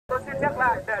xin nhắc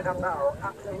lại để đảm bảo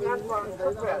an toàn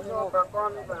sức khỏe cho bà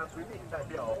con và quý vị đại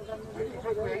biểu, quý vị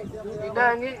khách quý, thì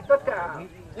đề nghị tất cả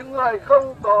những người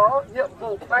không có nhiệm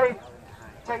vụ bay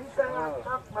tránh xa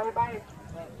các máy bay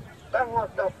đang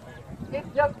hoạt động ít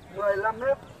nhất 15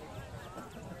 mét.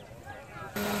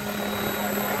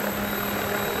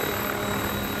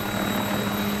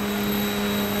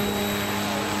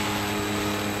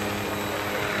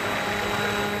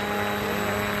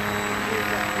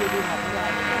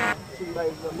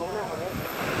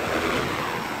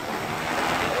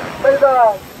 Bây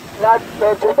giờ là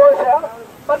chúng tôi sẽ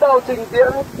bắt đầu trình diễn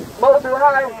mẫu thứ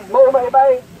hai, mẫu máy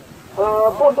bay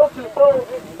phun thuốc trừ sâu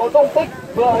có dung tích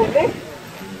 10 lít.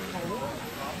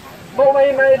 Mẫu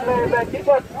máy bay về kỹ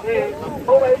thuật thì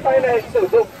mẫu máy bay này sử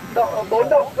dụng 4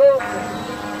 động cơ.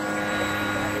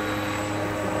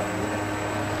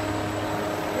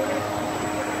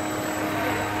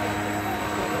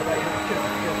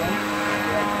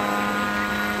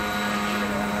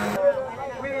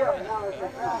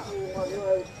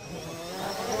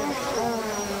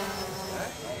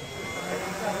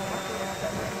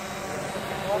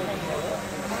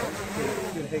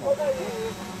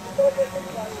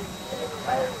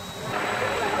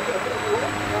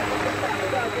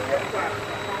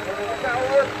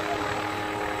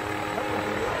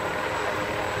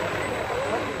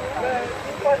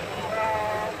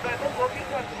 Về thông số kỹ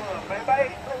thuật của máy bay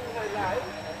không người lái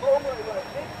mẫu 17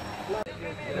 lít.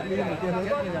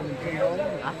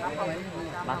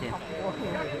 Ba tiền.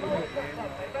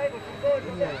 Máy bay của chúng tôi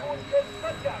sẽ phun trên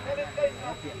tất cả các kênh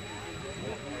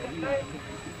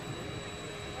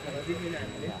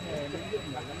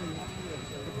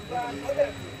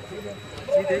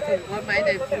Chỉ thấy thì con máy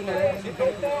này phun này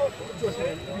chuột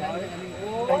này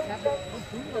bay sát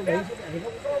đấy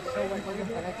sâu quanh con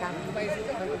cái cam bay xuống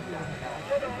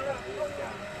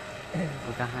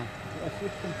K2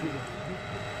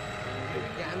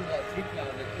 cái ăn vào thích vào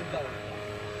được cái đầu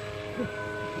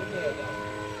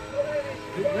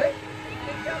đấy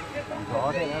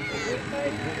có thể là cái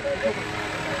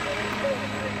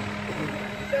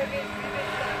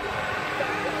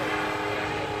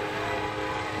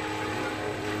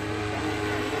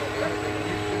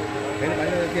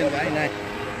bánh tiền cái này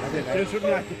chưa xuất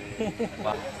ngay. Thứ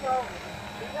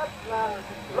nhất là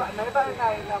loại máy bay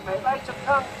này là máy bay trực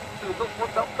thăng sử dụng một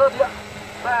động cơ điện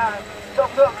và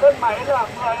trọng lượng cân máy là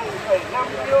 10,5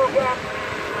 kg.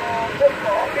 Không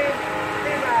có pin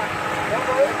khi mà nó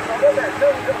có thể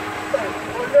nâng được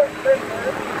khối lượng lên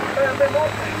tới 31,5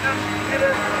 kg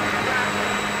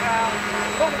và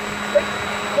dung tích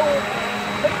bình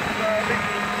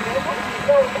chứa thuốc trừ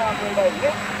sâu là 17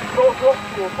 lít, độ rộng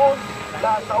của phun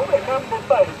là 6,5 đến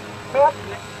 7 mét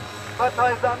và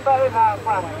thời gian bay là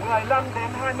khoảng 15 đến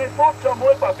 20 phút cho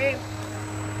mỗi quả pin.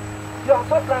 Hiệu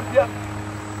suất làm việc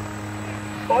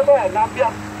có thể làm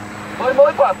việc với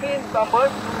mỗi quả pin và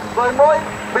với mỗi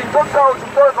bình thuốc sâu chúng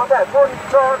tôi có thể phun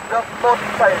cho được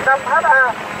 1,5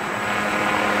 ha.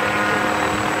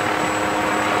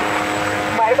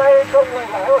 Máy bay không người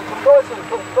lái của chúng tôi sử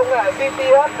dụng công nghệ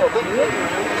GPS để định vị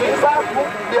chính xác mục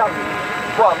điểm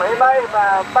của máy bay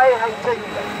và bay hành trình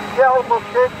theo một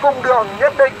cái cung đường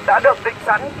nhất định đã được định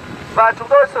sẵn, và chúng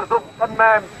tôi sử dụng phần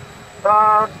mềm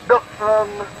được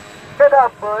kết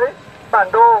hợp với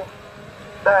bản đồ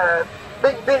để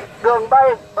định vị đường bay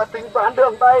và tính toán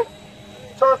đường bay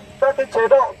cho các cái chế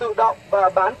độ tự động và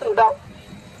bán tự động.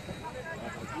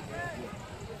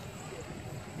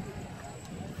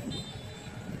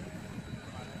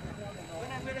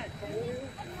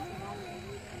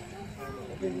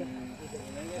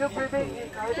 Như quý vị nhìn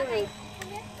thấy thì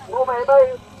mẫu máy bay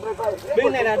 17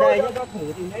 Bên này là đầy nhưng có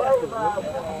thử thì bay và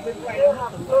bên quay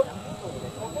hàm xương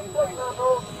có kích thước nano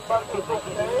và sử dụng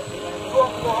cái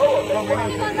vuông gió của bên ngoài.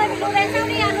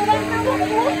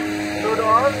 Từ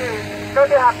đó thì các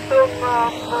cái hạt xương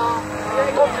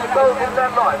những thuốc trừ sâu cũng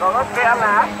đang nổi vào các kẽ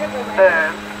lá để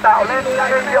tạo lên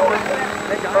các cái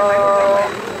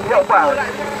hiệu quả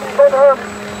tốt hơn.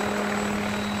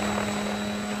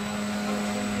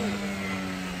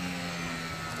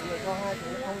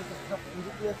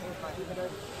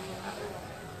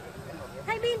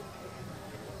 Thay pin.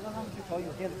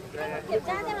 Kiểm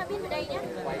tra xem là pin ở đây nhé.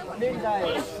 Pin này,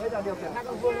 bây giờ điều khiển hai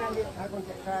con vuông em đi, hai con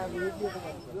chạy xa ví dụ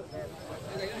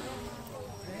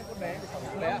con bé.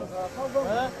 Không không.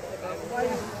 Quay.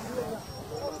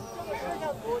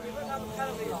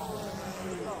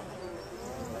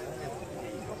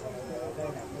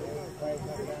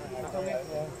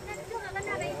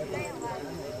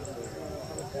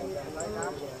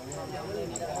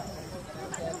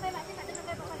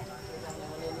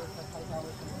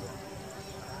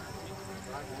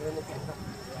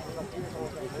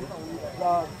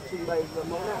 trình bày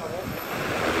mẫu nào đấy.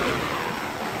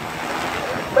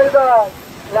 Bây giờ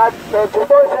là chúng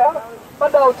tôi sẽ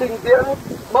bắt đầu trình diễn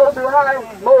mẫu thứ hai,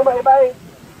 mẫu máy bay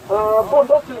phun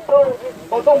thuốc trừ sâu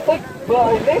có dung tích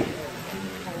 10 lít.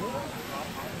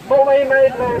 Mẫu máy bay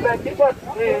này về kỹ thuật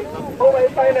thì mẫu máy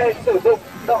bay này sử dụng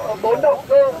 4 động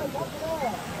cơ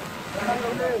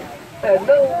để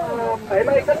nâng máy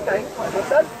bay cất cánh khỏi mặt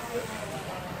đất.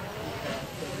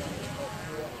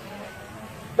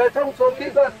 Về thông số kỹ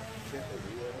thuật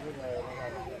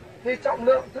thì trọng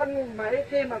lượng thân máy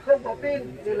khi mà không có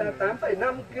pin thì là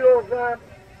 8,5 kg,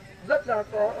 rất là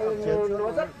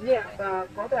nó rất nhẹ và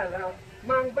có thể là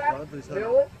mang vác,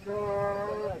 nếu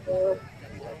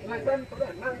người dân có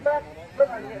thể mang vác rất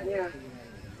là nhẹ nhàng.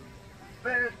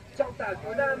 Về trọng tải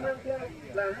tối đa mang theo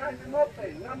là 21,5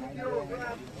 kg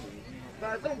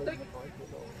và dung tích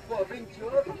của bình chứa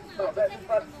thuốc bảo vệ thực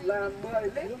vật là 10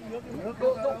 lít.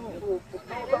 Độ rộng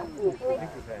của phun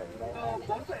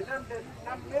 4,5 đến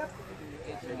 5 mét.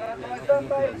 Thời gian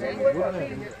bay trên mỗi quả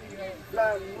pin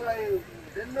là 10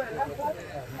 đến 15 phút.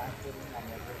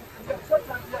 Hiệu suất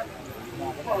làm việc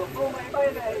của mẫu máy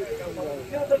bay này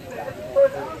như thực tế chúng tôi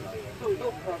đã sử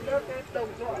dụng ở các cái đồng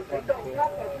ruộng, cánh đồng khác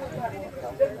ở khu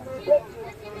vực trên thuốc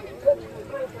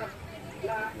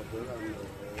là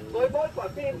với mỗi quả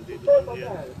pin thì tôi có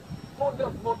thể phun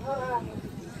được 1 ha.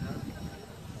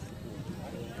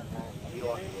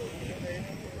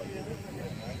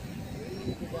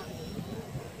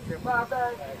 Và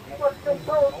về kỹ thuật trồng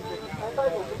sâu, máy bay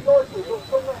của chúng tôi sử dụng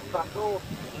công nghệ bản đồ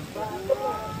và công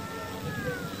nghệ.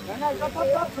 Cái này có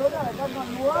thấp xuống này, con ngọn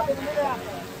lúa thì mới đẹp.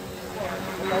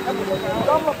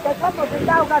 Có một cái thấp, một cái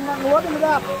cao gần ngọn lúa thì mới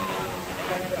đẹp.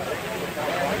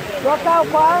 Cho cao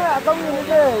quá là không nhìn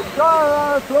thấy,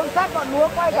 cho xuống sát ngọn lúa,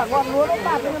 quay cả ngọn lúa nó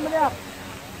tạt thì mới đẹp.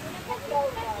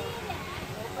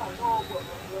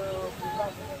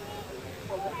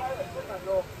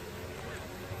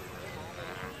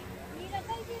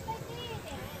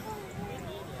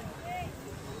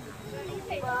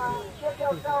 Và tiếp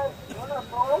theo sau đó là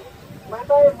mẫu máy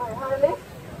bay 12 lít.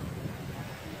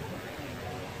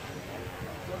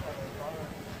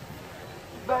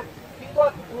 Về kỹ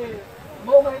thuật thì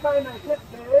mẫu máy bay này thiết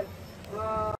kế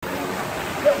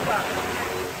hiệu quả.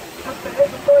 Thực tế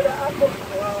chúng tôi đã áp dụng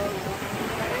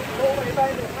mẫu máy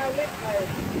bay 12 lít này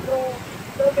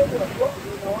cho cái lửa thuốc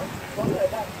thì nó có thể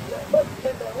đạt lợi bất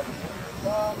lên tới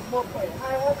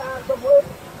 1,2 ha cho mỗi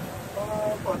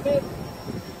quả pin.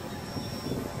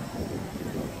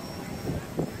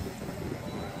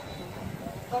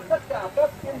 Và tất cả các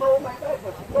cái mẫu máy bay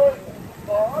của chúng tôi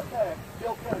có thể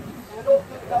điều khiển chế độ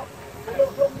tự động, chế độ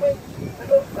thông minh, chế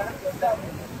độ bán tự động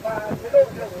và chế độ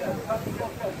điều khiển bằng điều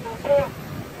khiển từ xa.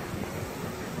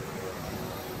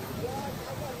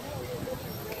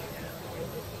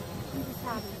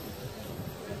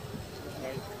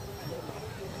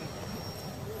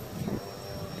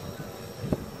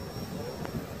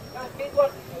 Kỹ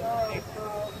thuật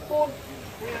phun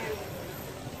thì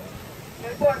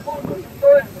cái vòi phun của chúng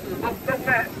tôi sử dụng công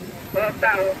nghệ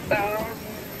tạo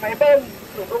máy bơm,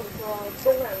 sử dụng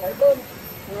công nghệ máy bơm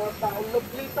tạo lực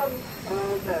ly tâm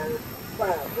để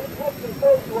xả cái thuốc từ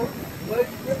sâu xuống với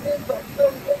những cái giọt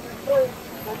sâu từ sâu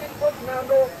có kích thước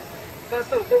nano và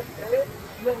sử dụng cái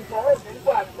luồng gió ở cánh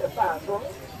quạt để xả xuống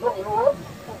ruộng lúa,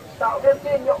 tạo thêm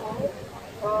cái hiệu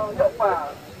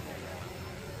quả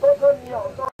tốt hơn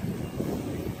nhiều so.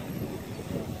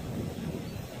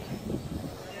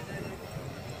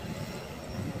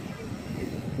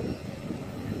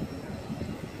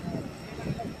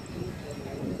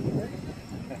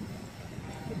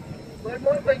 Với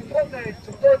mỗi bình thuốc này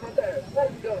chúng tôi có thể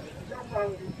phun được trong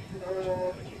vòng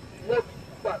 1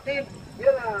 quả tim,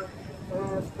 nghĩa là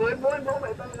với mỗi mẫu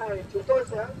máy bay này chúng tôi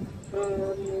sẽ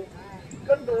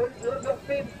cân đối giữa lượng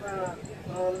pin và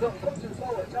lượng thuốc trừ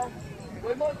sâu ở trong.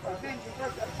 Với mỗi quả pin chúng tôi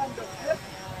sẽ phun được hết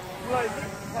 10 lít,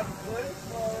 hoặc với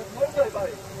mỗi 17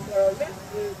 lít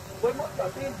thì với mỗi quả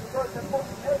pin chúng tôi sẽ phun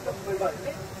hết được 17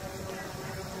 lít.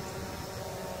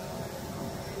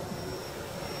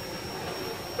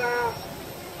 Và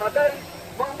ở đây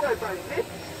mẫu 17 lít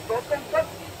có công suất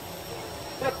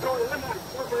vượt trội hơn hẳn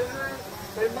so với hai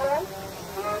cái mẫu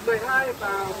 12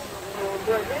 và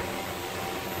 10 lít.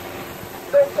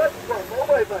 Công suất của mẫu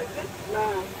 17 lít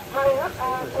là 2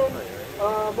 ha trên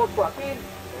một quả pin,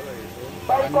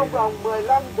 bay trong vòng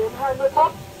 15 đến 20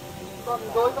 phút. Còn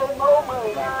đối với mẫu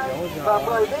 12 và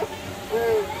 10 lít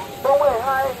thì mẫu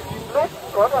 12 lít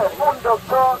có thể phun được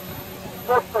cho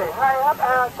 1,2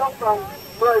 ha trong vòng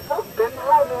 10 phút đến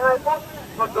 22 phút.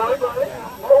 Còn đối với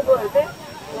mẫu 10 lít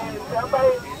thì sẽ bay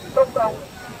trong vòng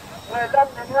 15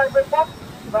 đến 20 phút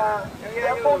và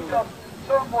sẽ phun được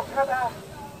cho 1 ha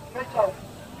cây trồng.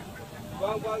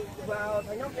 Vâng, và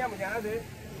thằng nhóc em ở nhà gì?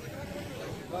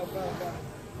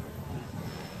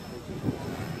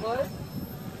 Vâng.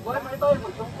 Với máy bay của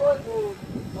chúng tôi thì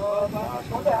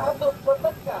có thể áp dụng cho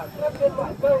tất cả các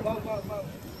loại cây. Vâng.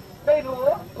 Cây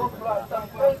lúa thuộc loại tầm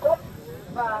cây cốt,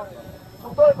 và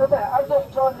chúng tôi có thể áp dụng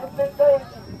cho những cây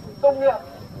công nghiệp,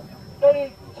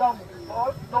 cây trồng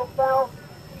có độ cao,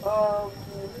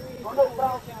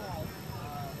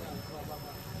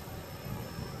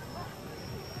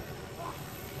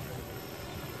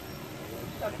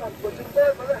 sản phẩm của chúng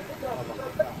tôi có thể thích hợp cho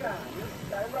tất cả những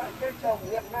cái loại cây trồng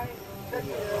hiện nay trên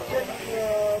thị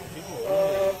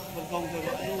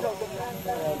trường Việt Nam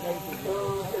đang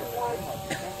triển khai,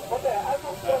 có thể áp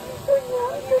dụng cho những cây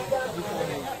lúa, cây cam,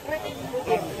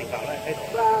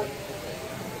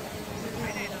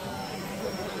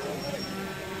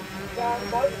 và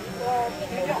có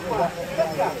hiệu quả tất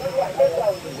cả các loại cây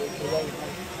trồng.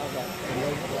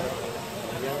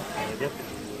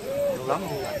 lắm.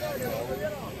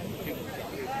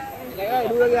 Cái ơi,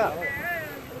 đu ra kìa.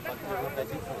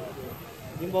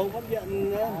 Nhưng bố có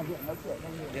điện nữa.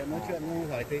 Điện nói chuyện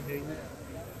hỏi tình hình.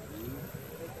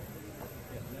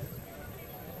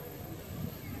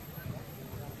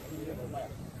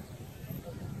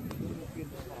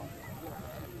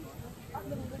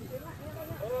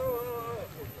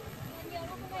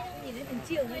 Nhìn thấy từng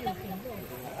chiều hay là kính rồi.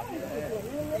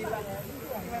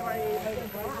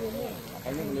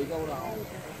 Anh lấy câu nào?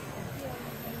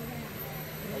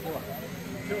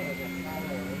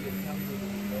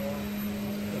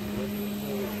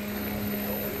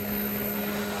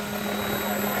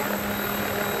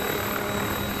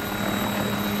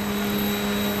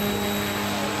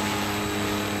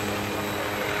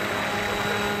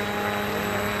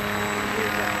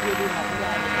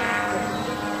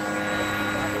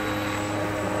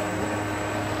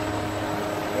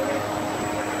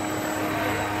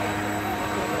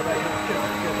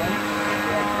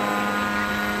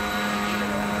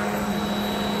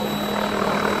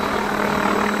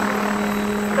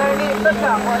 Đề nghị tất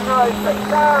cả mọi người tránh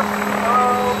xa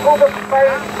khu vực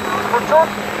bay một chút,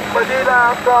 bởi vì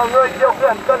là người điều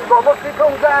khiển cần có một cái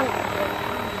không gian.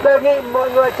 Đề nghị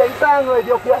mọi người tránh xa người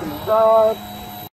điều khiển